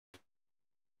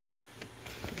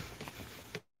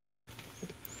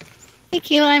Hey,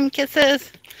 key lime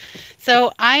kisses.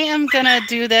 So I am gonna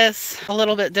do this a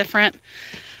little bit different.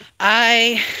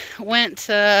 I went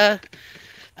to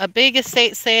a big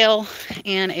estate sale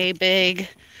and a big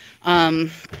um,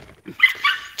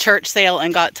 church sale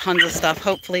and got tons of stuff.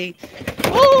 Hopefully,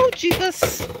 oh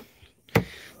Jesus!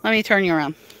 Let me turn you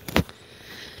around.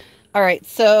 All right,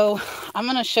 so I'm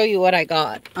gonna show you what I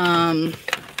got. I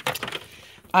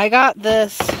got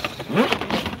this.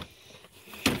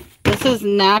 This is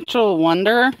Natural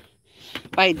Wonder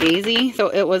by Daisy. So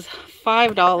it was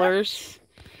 $5.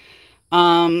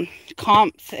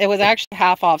 Comps, it was actually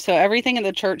half off. So everything in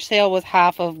the church sale was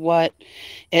half of what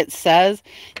it says.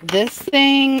 This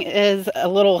thing is a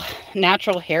little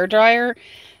natural hair dryer.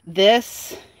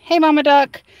 This, hey Mama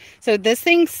Duck. So this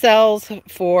thing sells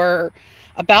for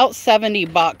about 70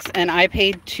 bucks and I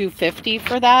paid $2.50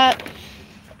 for that.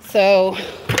 So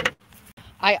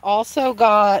I also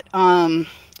got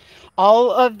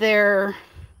all of their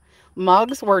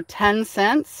mugs were 10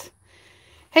 cents.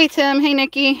 Hey Tim, hey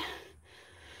Nikki.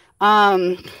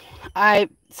 I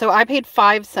paid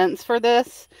 5 cents for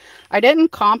this. I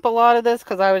didn't comp a lot of this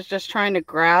because I was just trying to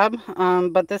grab,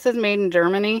 but this is made in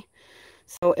Germany,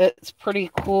 so it's pretty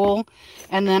cool.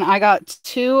 And then I got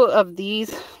 2 of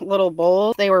these little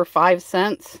bowls. They were 5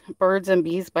 cents, Birds and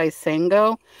Bees by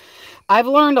Sango. I've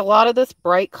learned a lot of this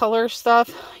bright color stuff,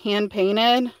 hand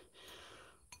painted,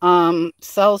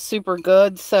 sells super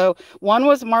good. So one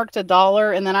was marked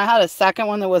 $1 and then I had a second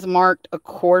one that was marked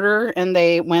 $0.25 and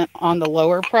they went on the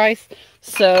lower price.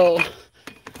 So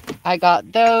I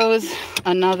got those.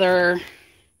 Another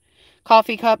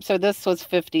coffee cup. So this was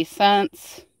 50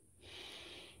 cents.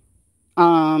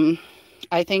 I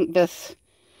think this,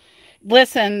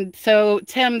 listen, so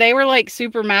Tim, they were like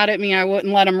super mad at me. I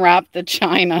wouldn't let them wrap the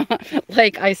china.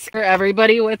 Like I scare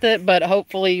everybody with it, but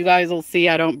hopefully you guys will see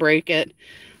I don't break it.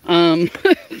 I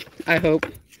hope.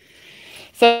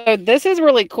 So this is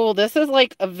really cool. This is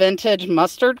like a vintage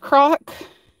mustard crock.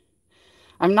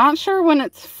 I'm not sure when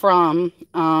it's from.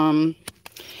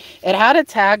 It had a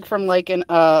tag from like an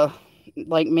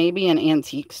like maybe an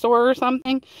antique store or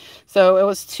something. So it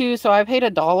was 2, so I paid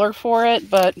 $1 for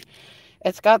it, but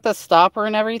it's got the stopper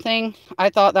and everything. I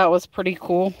thought that was pretty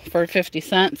cool for 50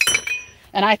 cents.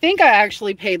 And I think I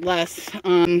actually paid less.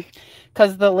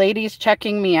 Because the ladies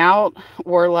checking me out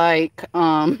were like,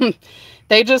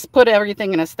 they just put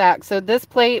everything in a stack. So this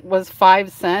plate was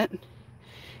 5 cents.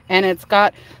 And it's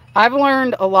got, I've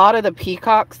learned a lot of the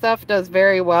peacock stuff does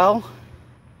very well.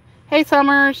 Hey,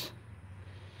 Summers.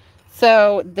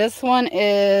 So this one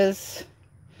is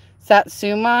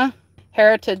Satsuma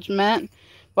Heritage Mint.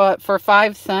 But for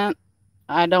 5 cents,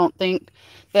 I don't think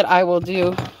that I will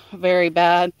do very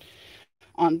bad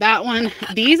on that one.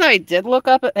 These I did look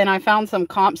up and I found some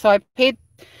comps. So I paid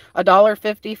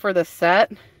 $1.50 for the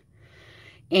set.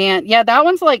 And yeah, that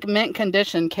one's like mint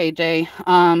condition,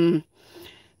 KJ.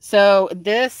 So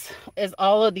this is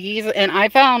all of these. And I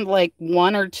found like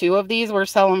 1 or 2 of these were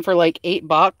selling for like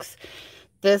 $8.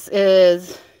 This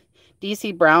is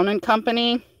DC Brown and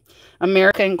Company.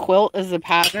 American Quilt is the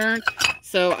pattern.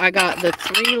 So I got the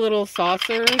 3 little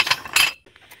saucers.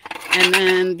 And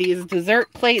then these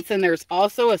dessert plates, and there's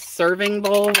also a serving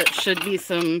bowl that should be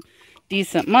some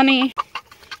decent money.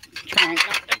 Trying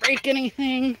not to break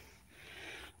anything.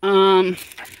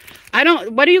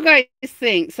 What do you guys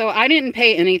think? So I didn't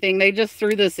pay anything. They just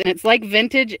threw this in. It's like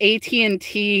vintage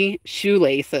AT&T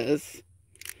shoelaces.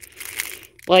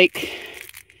 Like,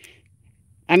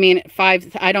 I mean,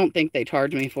 I don't think they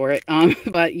charged me for it.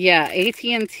 But yeah,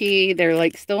 AT&T, they're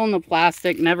like still in the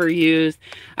plastic, never used.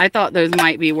 I thought those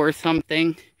might be worth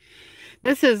something.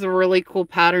 This is a really cool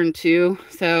pattern too.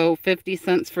 So 50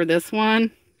 cents for this one.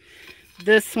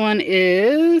 This one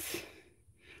is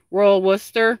Royal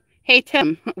Worcester. Hey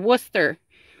Tim, Worcester.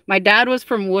 My dad was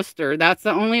from Worcester. That's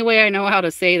the only way I know how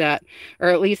to say that, or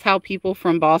at least how people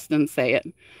from Boston say it.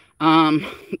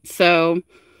 So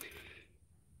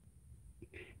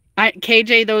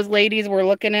KJ, those ladies were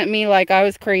looking at me like I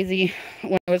was crazy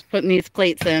when I was putting these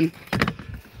plates in.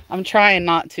 I'm trying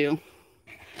not to.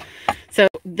 So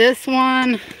this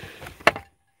one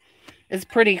is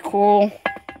pretty cool.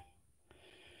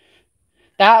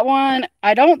 That one,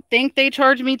 I don't think they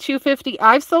charged me $2.50.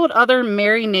 I've sold other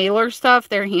Mary Naylor stuff.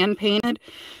 They're hand painted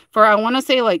for, I want to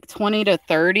say like 20 to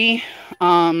 30.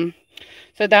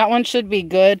 So that one should be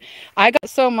good. I got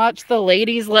so much, the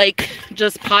ladies like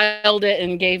just piled it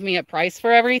and gave me a price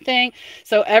for everything.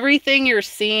 So everything you're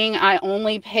seeing, I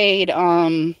only paid it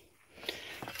was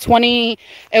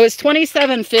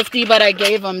 $27.50, but I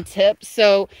gave them tips.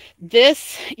 So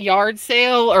this yard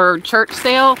sale or church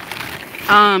sale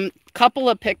Couple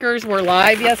of Pickers were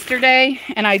live yesterday,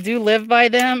 and I do live by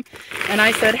them. And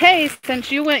I said, hey,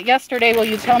 since you went yesterday, will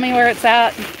you tell me where it's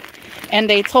at? And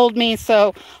they told me.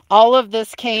 So all of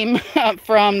this came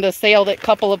from the sale that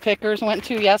Couple of Pickers went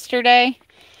to yesterday.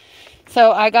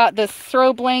 So I got this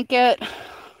throw blanket.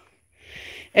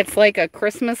 It's like a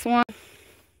Christmas one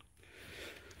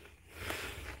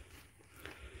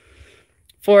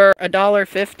for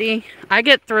 $1.50. I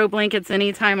get throw blankets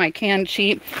anytime I can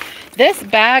cheap. This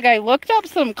bag, I looked up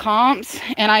some comps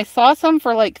and I saw some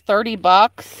for like 30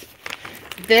 bucks.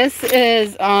 This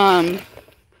is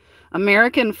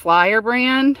American Flyer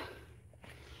brand.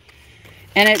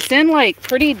 And it's in like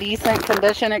pretty decent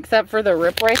condition except for the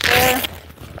rip right there.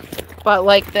 But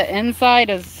like the inside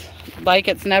is like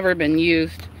it's never been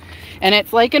used. And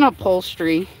it's like an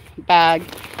upholstery bag.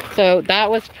 So that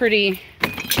was pretty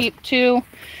cheap too.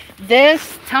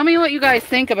 This, tell me what you guys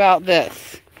think about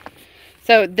this.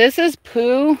 So this is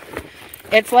poo.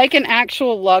 It's like an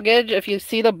actual luggage if you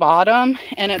see the bottom,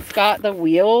 and it's got the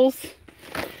wheels,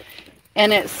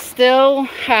 and it still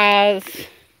has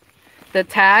the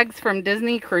tags from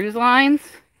Disney Cruise Lines.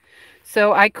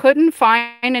 So I couldn't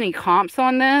find any comps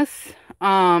on this,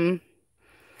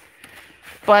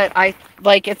 but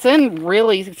it's in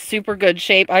really super good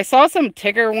shape. I saw some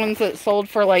Tigger ones that sold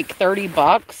for like 30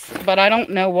 bucks, but I don't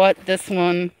know what this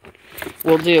one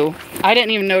will do. I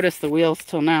didn't even notice the wheels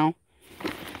till now.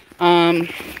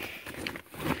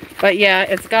 But yeah,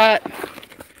 it's got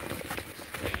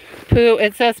poo.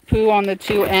 It says poo on the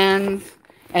two ends,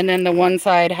 and then the one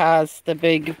side has the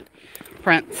big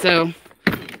print. So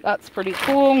that's pretty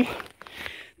cool.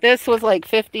 This was like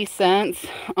 50 cents.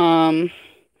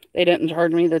 They didn't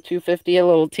charge me the $2.50, a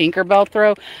little Tinkerbell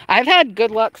throw. I've had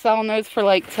good luck selling those for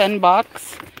like 10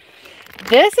 bucks.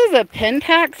 This is a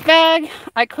Pentax bag.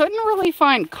 I couldn't really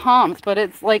find comps, but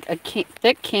it's like a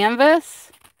thick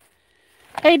canvas.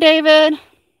 Hey, David.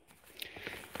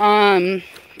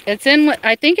 It's in,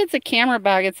 I think it's a camera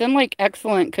bag. It's in like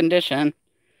excellent condition.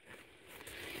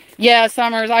 Yeah,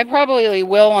 Summers, I probably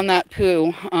will on that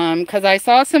poo. Because I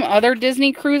saw some other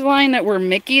Disney Cruise Line that were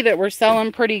Mickey that were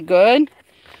selling pretty good.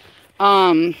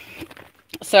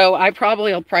 So I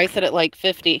probably will price it at like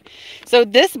 50. So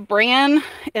this brand,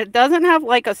 it doesn't have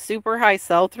like a super high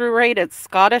sell-through rate. It's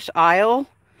Scottish Isle.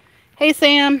 Hey,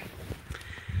 Sam.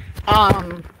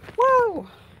 Whoa.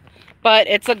 But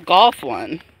it's a golf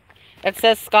one. It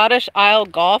says Scottish Isle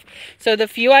Golf. So the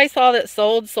few I saw that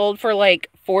sold for like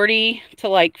 40 to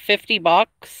like 50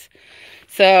 bucks.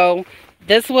 So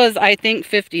this was, I think,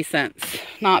 50 cents.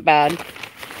 Not bad.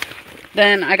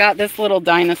 Then I got this little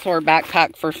dinosaur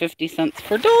backpack for 50 cents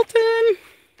for Dalton.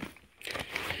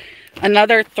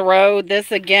 Another throw.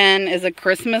 This again is a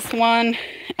Christmas one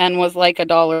and was like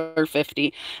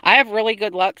 $1.50. I have really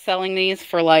good luck selling these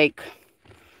for like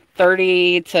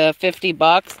 30 to 50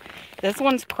 bucks. This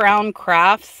one's Crown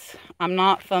Crafts. I'm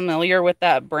not familiar with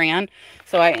that brand,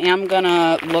 so I am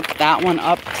gonna look that one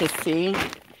up to see.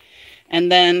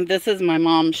 And then this is my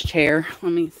mom's chair.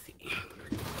 Let me see.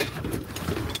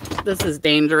 This is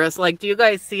dangerous. Like, do you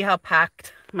guys see how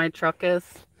packed my truck is?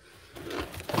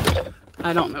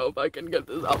 I don't know if I can get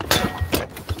this up.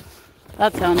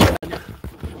 That sounds good.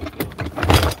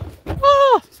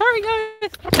 Oh, sorry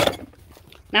guys.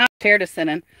 Now chair to sit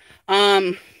in.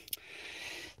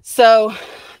 So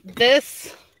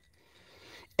this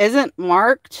isn't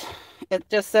marked. It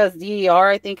just says DER.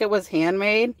 I think it was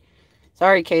handmade.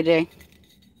 Sorry, KJ.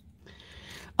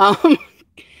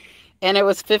 And it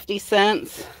was 50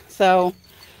 cents. So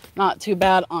not too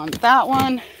bad on that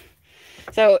one.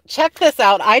 So check this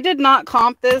out. I did not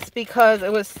comp this because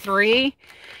it was $3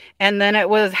 and then it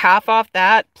was half off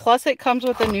that. Plus it comes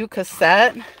with a new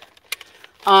cassette.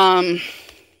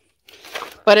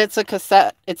 But it's a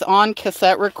cassette. It's on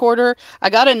cassette recorder. I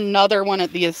got another one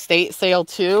at the estate sale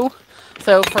too.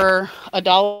 So for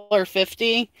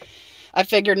 $1.50, I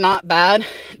figured not bad.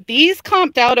 These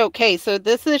comped out okay. So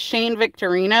this is Shane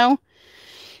Victorino.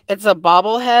 It's a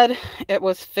bobblehead. It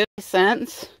was 50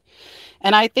 cents.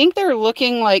 And I think they're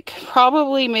looking like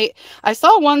probably I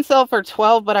saw one sell for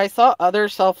 12, but I saw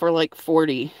others sell for like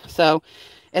 40. So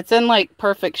it's in like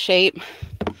perfect shape.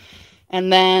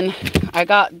 And then I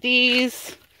got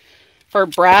these for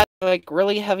Brad, like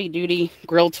really heavy duty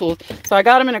grill tools. So I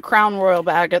got them in a Crown Royal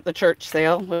bag at the church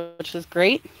sale, which is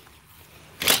great.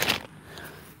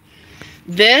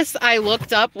 This I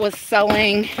looked up was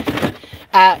selling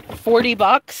at 40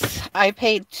 bucks. I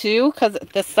paid $2 because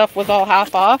this stuff was all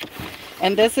half off.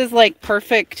 And this is like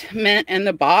perfect mint in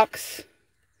the box.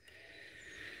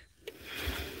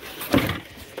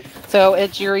 So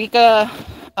it's Eureka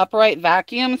upright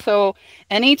vacuum. So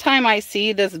anytime I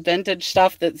see this vintage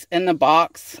stuff that's in the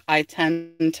box, I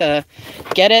tend to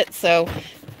get it. So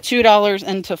 $2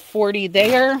 into 40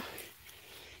 there.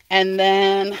 And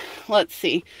then let's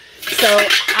see. So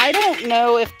I don't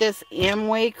know if this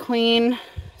Amway Clean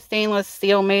stainless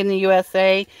steel made in the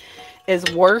USA is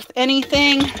worth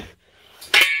anything,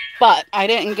 but I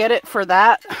didn't get it for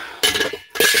that.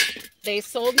 They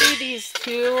sold me these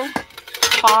 2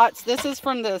 pots. This is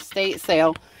from the estate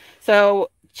sale. So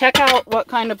check out what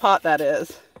kind of pot that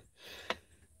is.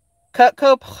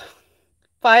 Cutco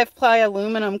 5-ply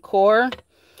aluminum core.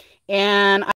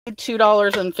 And I paid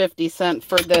 $2.50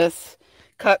 for this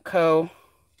Cutco.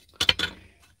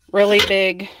 Really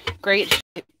big, great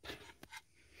shape.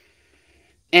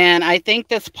 And I think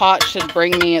this pot should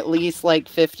bring me at least like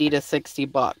 50 to 60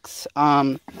 bucks.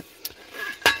 I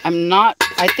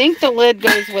think the lid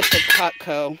goes with the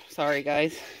Cutco. Sorry,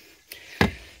 guys.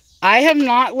 I have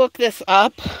not looked this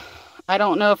up. I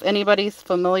don't know if anybody's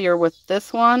familiar with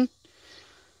this one.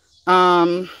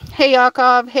 Hey,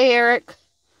 Yakov. Hey, Eric.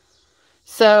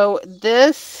 So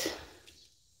this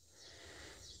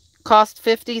cost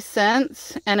 50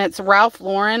 cents, and it's Ralph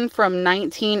Lauren from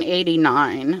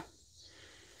 1989.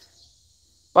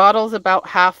 Bottle's about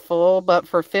half full, but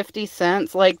for 50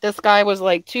 cents, like this guy was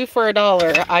like 2 for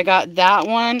 $1. I got that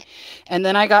one, and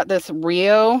then I got this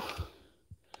Rio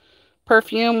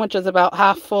perfume, which is about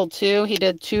half full too. He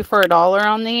did 2 for $1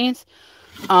 on these.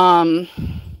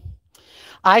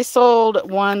 I sold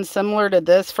one similar to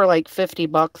this for like 50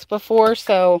 bucks before,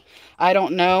 so I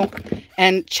don't know.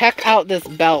 And check out this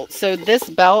belt. So this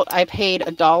belt, I paid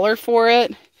 $1 for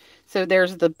it. So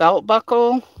there's the belt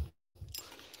buckle.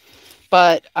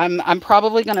 But I'm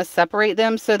probably going to separate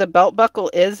them. So the belt buckle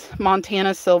is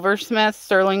Montana Silversmith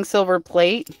sterling silver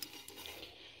plate.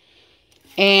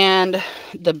 And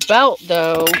the belt,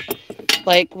 though,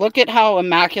 like, look at how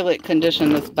immaculate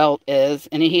condition this belt is.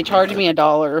 And he charged me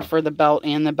 $1 for the belt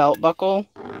and the belt buckle.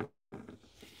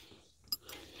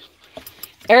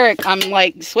 Eric, I'm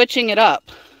like switching it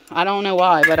up. I don't know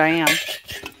why, but I am.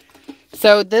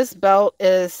 So this belt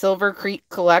is Silver Creek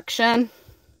Collection,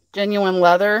 genuine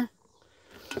leather.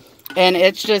 And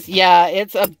it's just, yeah,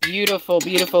 it's a beautiful,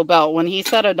 beautiful belt. When he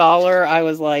said $1, I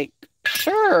was like,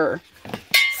 sure.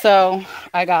 So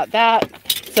I got that.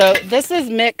 So this is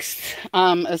mixed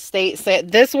estate sale.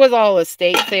 This was all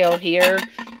estate sale here.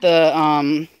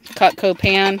 The Cutco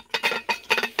pan.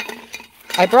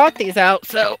 I brought these out,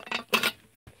 so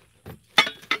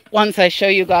once I show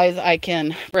you guys, I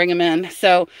can bring them in.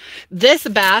 So this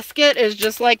basket is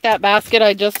just like that basket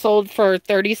I just sold for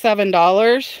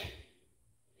 $37.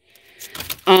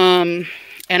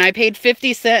 And I paid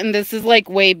 50 cents, and this is like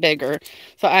way bigger.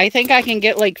 So I think I can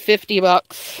get like 50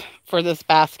 bucks for this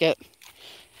basket.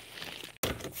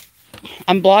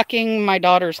 I'm blocking my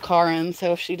daughter's car in,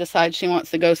 so if she decides she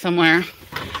wants to go somewhere.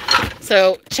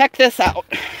 So check this out.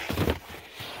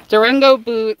 Durango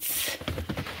boots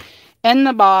in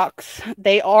the box.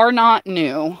 They are not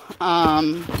new.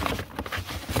 But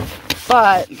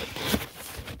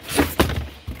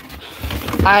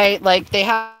they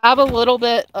have a little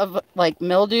bit of like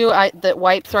mildew that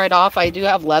wipes right off. I do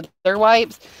have leather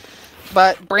wipes,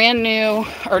 but brand new,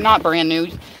 or not brand new,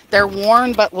 they're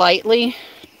worn but lightly.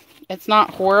 It's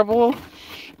not horrible.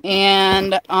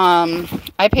 And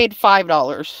I paid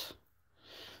 $5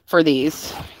 for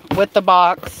these with the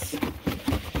box,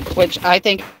 which I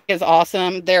think is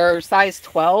awesome. They're size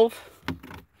 12,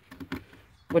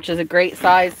 which is a great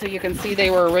size. So you can see they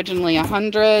were originally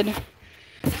 100.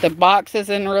 The box is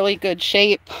in really good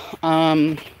shape.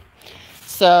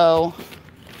 So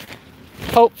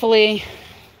hopefully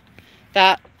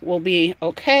that will be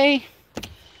okay.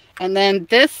 And then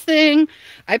this thing,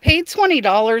 I paid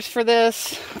 $20 for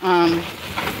this.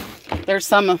 There's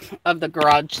some of the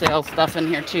garage sale stuff in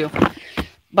here too.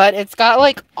 But it's got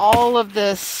like all of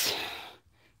this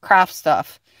craft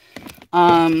stuff.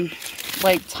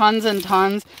 Like tons and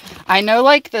tons. I know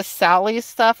like the Sally's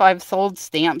stuff, I've sold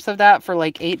stamps of that for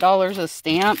like $8 a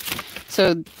stamp.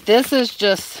 So this is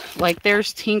just like,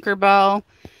 there's Tinkerbell.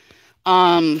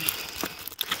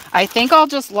 I think I'll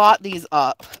just lot these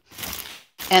up.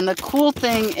 And the cool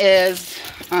thing is,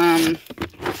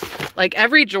 like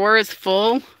every drawer is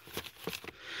full,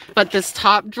 but this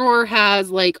top drawer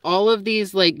has like all of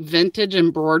these like vintage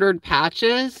embroidered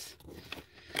patches,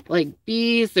 like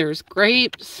bees, there's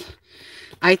grapes.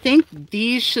 I think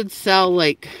these should sell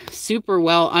like super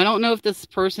well. I don't know if this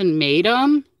person made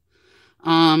them,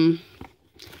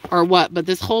 or what, but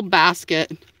this whole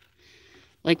basket,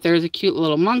 like there's a cute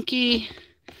little monkey,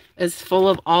 is full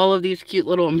of all of these cute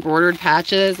little embroidered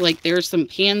patches. Like there's some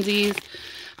pansies.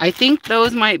 I think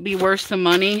those might be worth some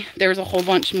money. There's a whole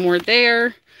bunch more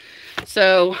there.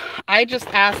 So I just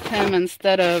asked him,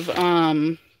 instead of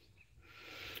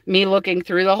me looking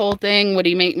through the whole thing, would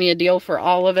he make me a deal for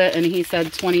all of it? And he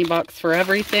said 20 bucks for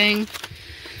everything.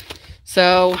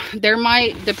 So there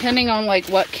might, depending on like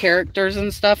what characters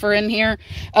and stuff are in here.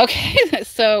 Okay,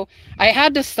 so I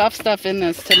had to stuff stuff in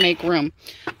this to make room.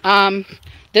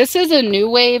 This is a new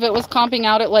wave. It was comping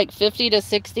out at like 50 to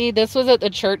 60. This was at the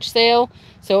church sale,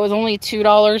 so it was only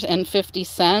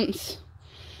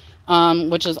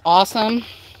 $2.50, which is awesome.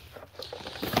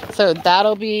 So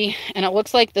that'll be, and it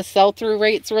looks like the sell-through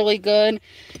rate's really good.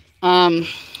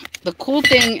 The cool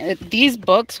thing, these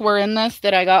books were in this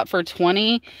that I got for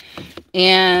 20,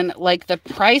 and like the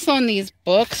price on these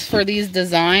books for these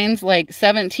designs, like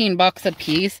 17 bucks a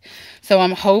piece. So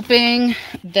I'm hoping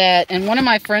that, and one of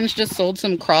my friends just sold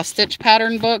some cross-stitch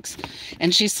pattern books,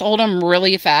 and she sold them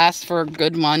really fast for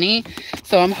good money.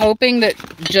 So I'm hoping that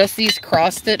just these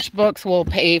cross-stitch books will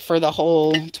pay for the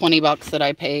whole 20 bucks that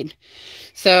I paid.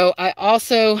 So I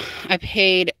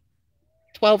paid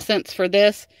 12 cents for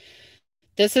this.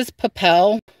 This is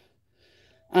Papel.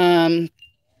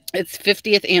 It's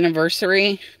 50th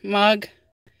anniversary mug.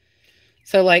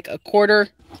 So like a quarter.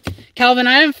 Calvin,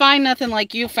 I didn't find nothing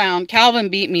like you found. Calvin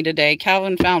beat me today.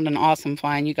 Calvin found an awesome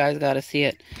find. You guys got to see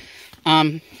it.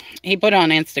 He put it on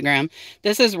Instagram.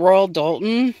 This is Royal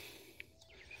Doulton.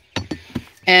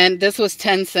 And this was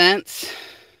 10 cents.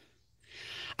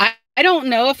 I don't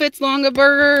know if it's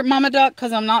Longaberger, Mama Duck,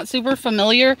 because I'm not super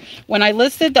familiar. When I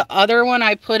listed the other one,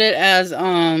 I put it as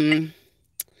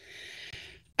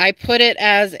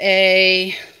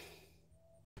a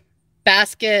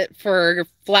basket for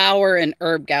flower and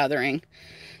herb gathering.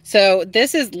 So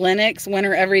this is Lennox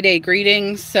Winter Everyday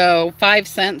Greetings. So 5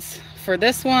 cents for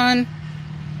this one.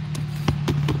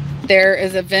 There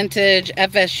is a vintage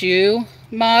FSU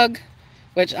mug,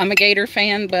 which I'm a Gator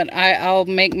fan, but I'll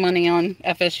make money on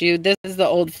FSU. This is the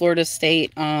old Florida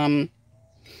State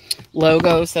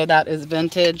logo, so that is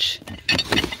vintage.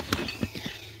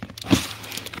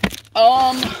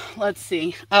 Let's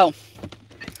see. Oh,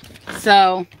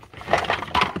 so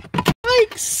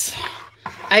yikes!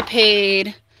 I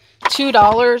paid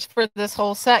 $2 for this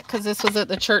whole set because this was at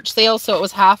the church sale, so it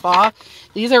was half off.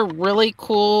 These are really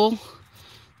cool.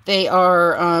 They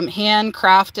are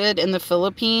handcrafted in the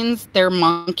Philippines. They're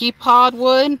monkey pod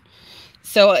wood.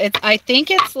 So I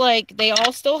think it's like, they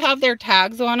all still have their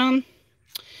tags on them.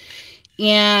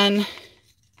 And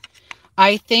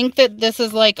I think that this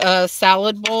is like a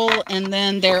salad bowl. And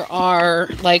then there are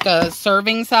like a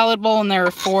serving salad bowl. And there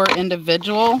are 4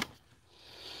 individual.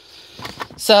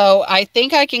 So I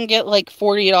think I can get like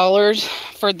 $40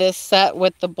 for this set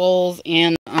with the bowls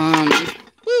and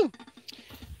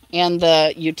and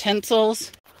the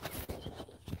utensils.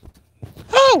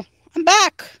 Oh, I'm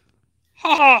back.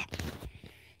 Ha!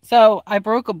 So I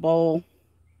broke a bowl.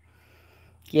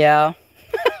 Yeah.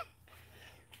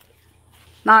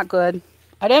 Not good.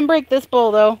 I didn't break this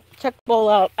bowl though. Check the bowl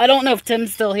out. I don't know if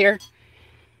Tim's still here.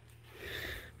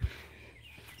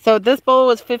 So this bowl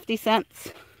was 50 cents.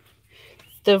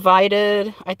 It's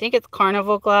divided. I think it's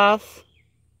carnival glass.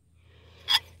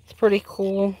 It's pretty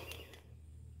cool.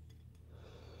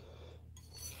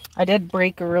 I did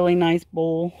break a really nice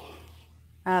bowl.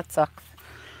 That sucks.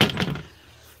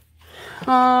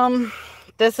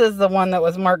 This is the one that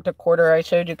was marked a quarter I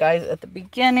showed you guys at the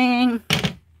beginning.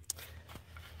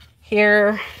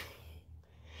 Here.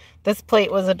 This plate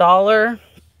was $1.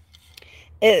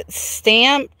 It's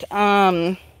stamped.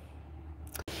 I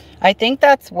think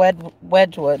that's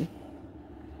Wedgwood.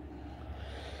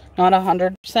 Not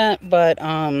 100%, but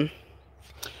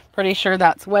pretty sure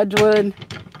that's Wedgwood.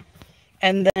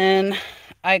 And then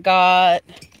I got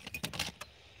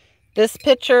this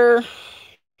picture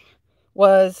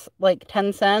was like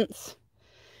 10 cents.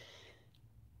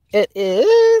 It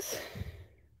is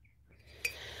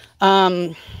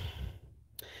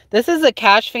this is a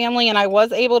Cash Family, and I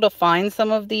was able to find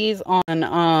some of these on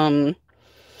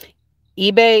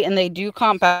eBay, and they do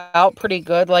comp out pretty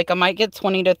good. Like I might get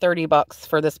 20 to 30 bucks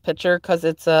for this picture because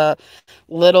it's a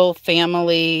little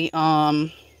family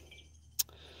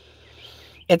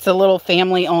it's a little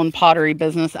family-owned pottery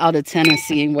business out of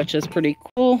Tennessee, which is pretty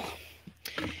cool.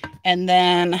 And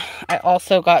then I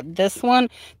also got this one.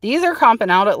 These are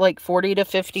comping out at like $40 to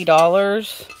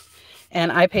 $50.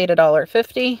 And I paid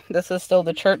 $1.50. This is still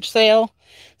the church sale.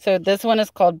 So this one is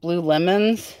called Blue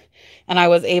Lemons. And I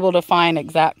was able to find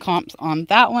exact comps on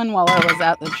that one while I was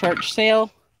at the church sale.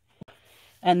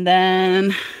 And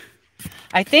then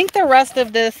I think the rest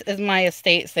of this is my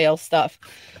estate sale stuff.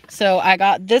 So I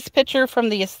got this picture from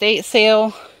the estate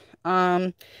sale.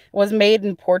 Was made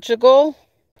in Portugal.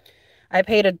 I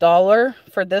paid $1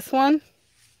 for this one.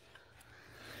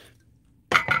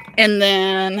 And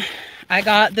then I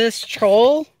got this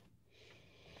troll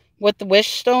with the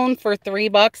wish stone for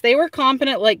 $3. They were comping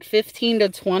at like 15 to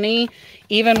 20,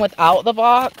 even without the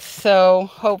box. So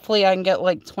hopefully I can get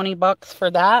like 20 bucks for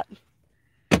that.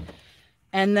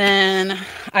 And then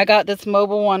I got this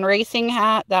Mobile One racing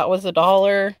hat. That was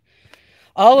 $1.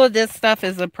 All of this stuff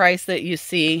is the price that you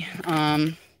see.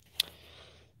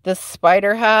 This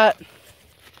spider hat.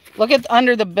 Look at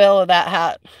under the bill of that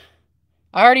hat.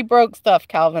 I already broke stuff,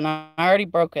 Calvin. I already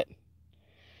broke it.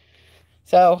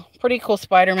 So, pretty cool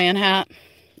Spider-Man hat.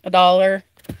 $1.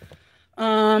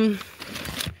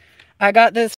 I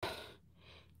got this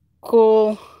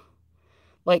cool,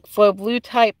 like, flow blue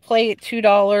type plate.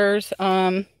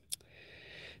 $2.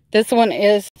 This one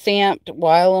is stamped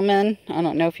Wileman. I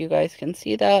don't know if you guys can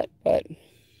see that, but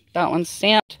that one's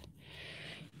stamped.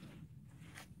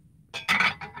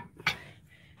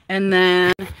 And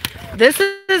then this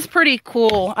is pretty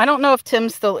cool. I don't know if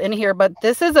Tim's still in here, but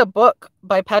this is a book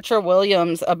by Petra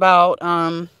Williams about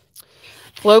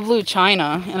Flow Blue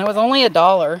China, and it was only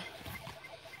 $1.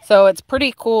 So it's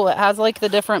pretty cool. It has like the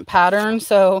different patterns,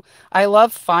 so I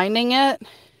love finding it.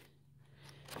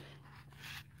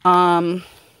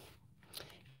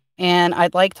 And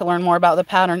I'd like to learn more about the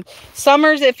pattern.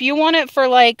 Summers, if you want it for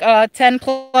like 10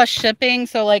 plus shipping,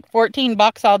 so like 14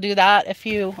 bucks, I'll do that if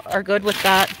you are good with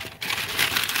that.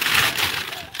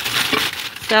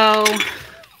 So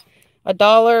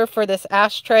 $1 for this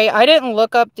ashtray. I didn't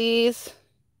look up these.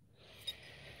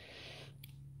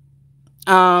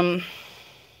 I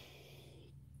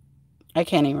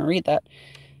can't even read that.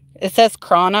 It says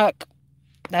Chronic.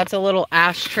 That's a little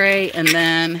ashtray. And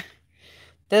then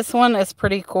this one is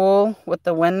pretty cool with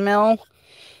the windmill.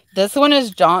 This one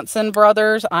is Johnson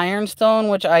Brothers Ironstone,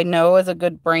 which I know is a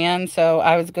good brand. So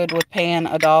I was good with paying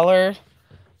 $1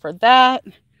 for that.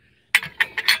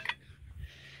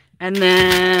 And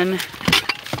then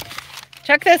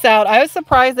check this out. I was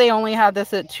surprised they only had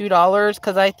this at $2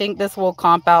 because I think this will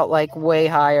comp out like way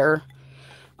higher.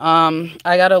 I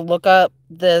got to look up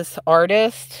this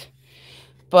artist,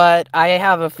 but I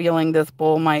have a feeling this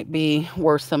bowl might be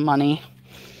worth some money.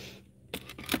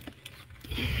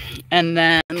 And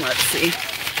then, let's see. So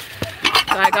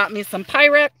I got me some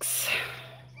Pyrex.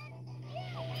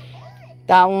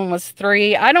 That one was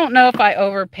 $3. I don't know if I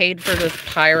overpaid for this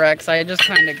Pyrex. I just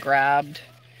kind of grabbed.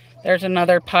 There's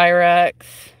another Pyrex.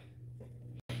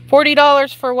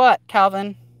 $40 for what,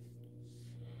 Calvin?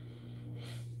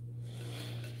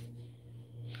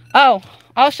 Oh,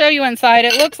 I'll show you inside.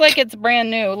 It looks like it's brand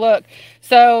new. Look.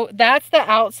 So that's the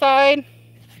outside.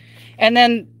 And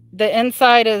then the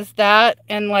inside is that,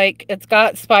 and like it's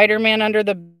got Spider-Man under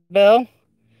the bill.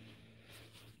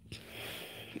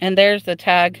 And there's the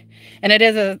tag. And it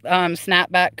is a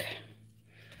snapback.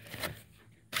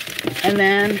 And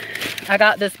then I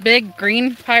got this big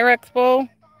green Pyrex bowl.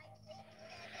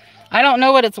 I don't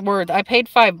know what it's worth. I paid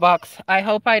 $5. I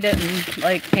hope I didn't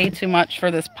like pay too much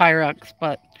for this Pyrex,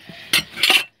 but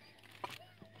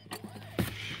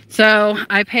so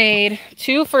I paid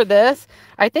 $2 for this.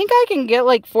 I think I can get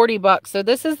like 40 bucks. So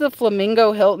this is the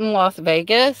Flamingo Hilton Las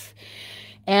Vegas.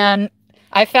 And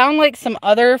I found like some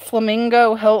other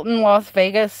Flamingo Hilton Las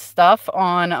Vegas stuff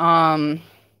on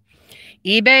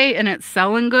eBay, and it's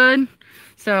selling good.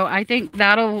 So I think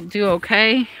that'll do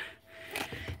okay.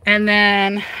 And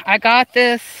then I got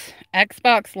this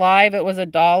Xbox Live. It was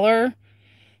 $1.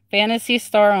 Fantasy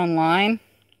Star Online.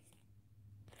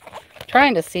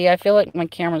 Trying to see. I feel like my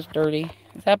camera's dirty.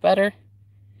 Is that better?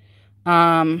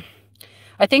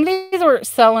 I think these were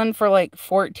selling for like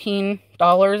 $14,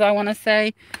 I want to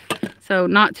say. So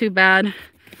not too bad.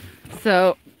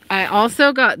 So I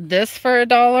also got this for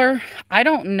 $1. I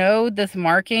don't know this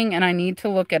marking, and I need to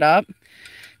look it up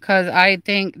because I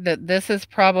think that this is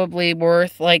probably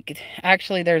worth like,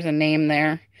 actually there's a name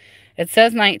there. It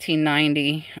says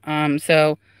 1990.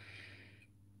 So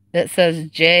it says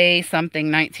J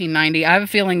something 1990. I have a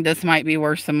feeling this might be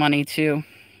worth some money too.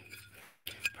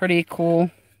 Pretty cool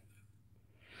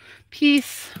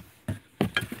piece.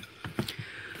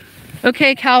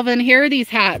 Okay, Calvin, here are these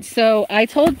hats. So I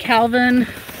told Calvin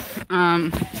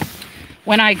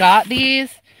when I got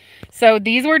these, so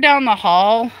these were down the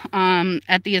hall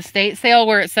at the estate sale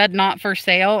where it said not for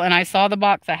sale, and I saw the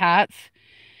box of hats,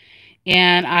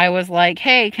 and I was like,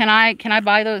 hey, can I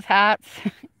buy those hats?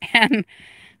 And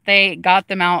they got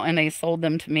them out and they sold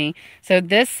them to me. So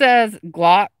this says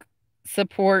Glock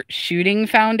Support Shooting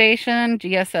Foundation,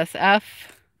 GSSF.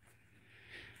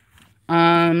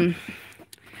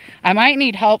 I might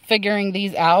need help figuring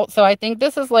these out. So I think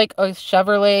this is like a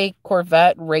Chevrolet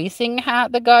Corvette racing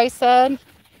hat, the guy said.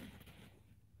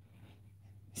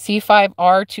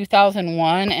 C5R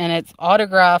 2001, and it's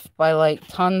autographed by like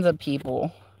tons of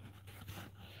people.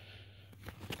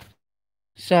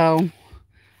 So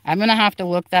I'm going to have to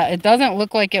look that. It doesn't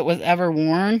look like it was ever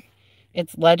worn.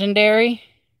 It's legendary.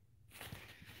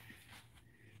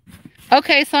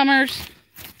 Okay, Summers.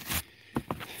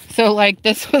 So like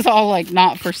this was all like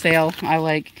not for sale. I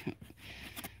like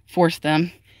forced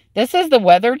them. This is the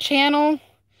Weather Channel.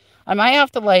 I might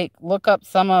have to like look up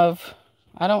some of,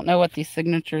 I don't know what these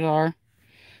signatures are.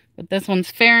 But this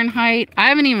one's Fahrenheit. I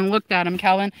haven't even looked at them,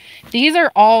 Calvin. These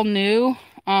are all new.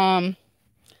 Colob.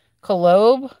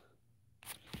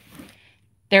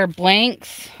 They're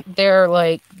blanks. They're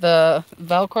like the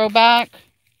Velcro back.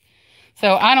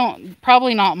 So I don't,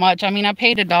 probably not much. I mean, I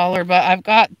paid $1, but I've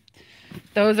got,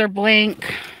 those are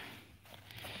blank.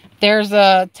 There's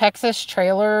a Texas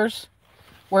Trailers.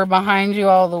 We're behind you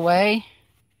all the way.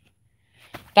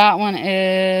 That one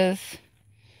is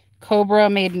Cobra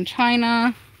made in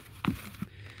China.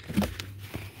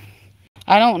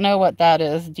 I don't know what that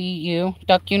is. DU.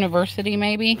 Duck University,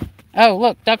 maybe? Oh,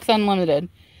 look. Ducks Unlimited.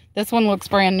 This one looks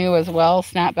brand new as well.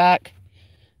 Snapback.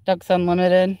 Ducks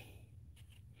Unlimited.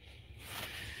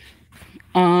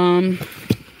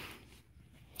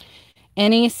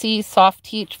 NEC Soft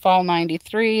Teach Fall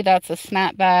 93. That's a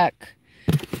snapback.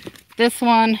 This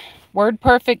one, Word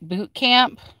Perfect Boot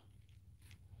Camp.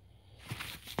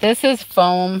 This is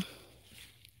foam.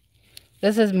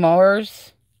 This is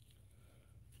Mars.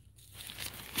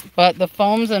 But the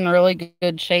foam's in really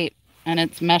good shape. And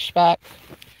it's mesh back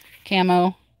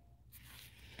camo.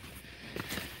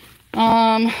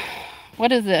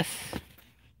 What is this?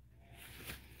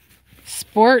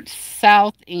 Sports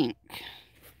South Inc.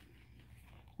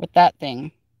 With that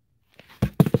thing.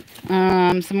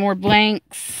 Some more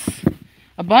blanks.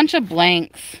 A bunch of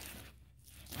blanks.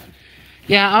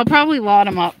 Yeah, I'll probably lot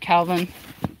them up, Calvin.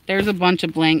 There's a bunch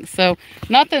of blanks. So,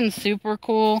 nothing super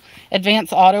cool.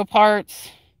 Advanced Auto Parts.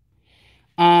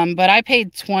 But I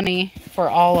paid $20 for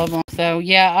all of them. So,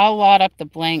 yeah, I'll lot up the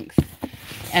blanks.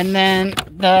 And then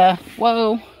the...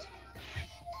 Whoa.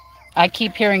 I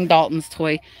keep hearing Dalton's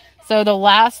toy. So, the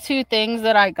last two things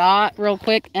that I got, real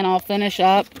quick, and I'll finish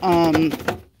up.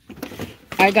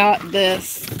 I got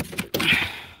this...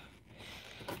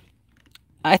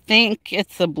 I think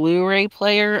it's a Blu-ray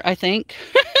player, I think.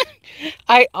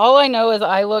 All I know is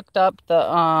I looked up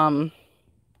the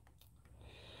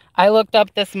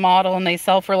this model and they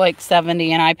sell for like $70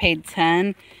 and I paid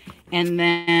 $10. And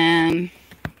then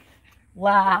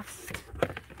last,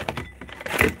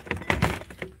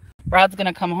 Brad's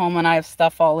gonna come home and I have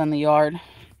stuff all in the yard.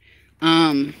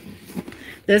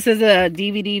 This is a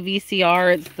DVD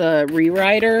VCR. It's the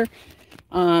rewriter.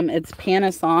 It's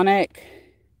Panasonic.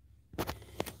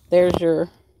 There's your...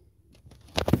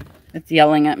 It's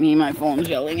yelling at me. My phone's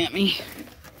yelling at me.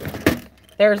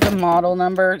 There's the model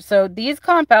number. So these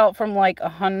comp out from like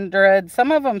 $100.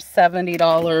 Some of them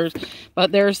 $70.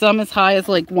 But there's some as high as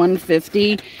like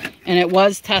 $150. And it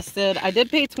was tested. I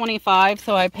did pay $25.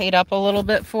 So I paid up a little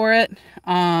bit for it.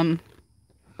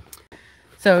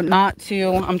 So not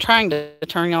to... I'm trying to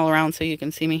turn y'all around so you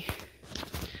can see me.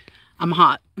 I'm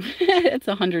hot. It's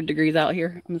 100 degrees out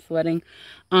here. I'm sweating.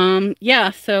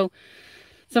 Yeah, so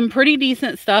some pretty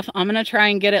decent stuff. I'm going to try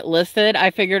and get it listed.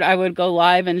 I figured I would go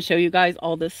live and show you guys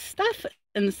all this stuff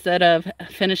instead of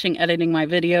finishing editing my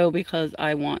video because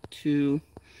I want to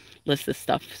list this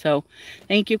stuff. So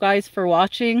thank you guys for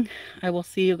watching. I will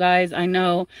see you guys.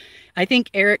 I think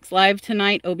Eric's live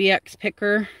tonight, OBX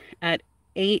Picker at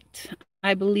 8,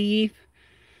 I believe.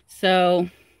 So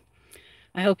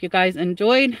I hope you guys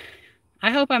enjoyed. I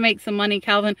hope I make some money,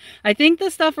 Calvin. I think the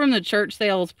stuff from the church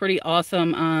sale is pretty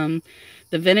awesome.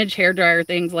 The vintage hairdryer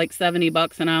thing's like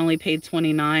 $70 and I only paid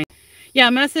 $29.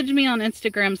 Yeah, message me on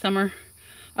Instagram, Summer.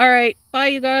 All right, bye,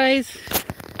 you guys.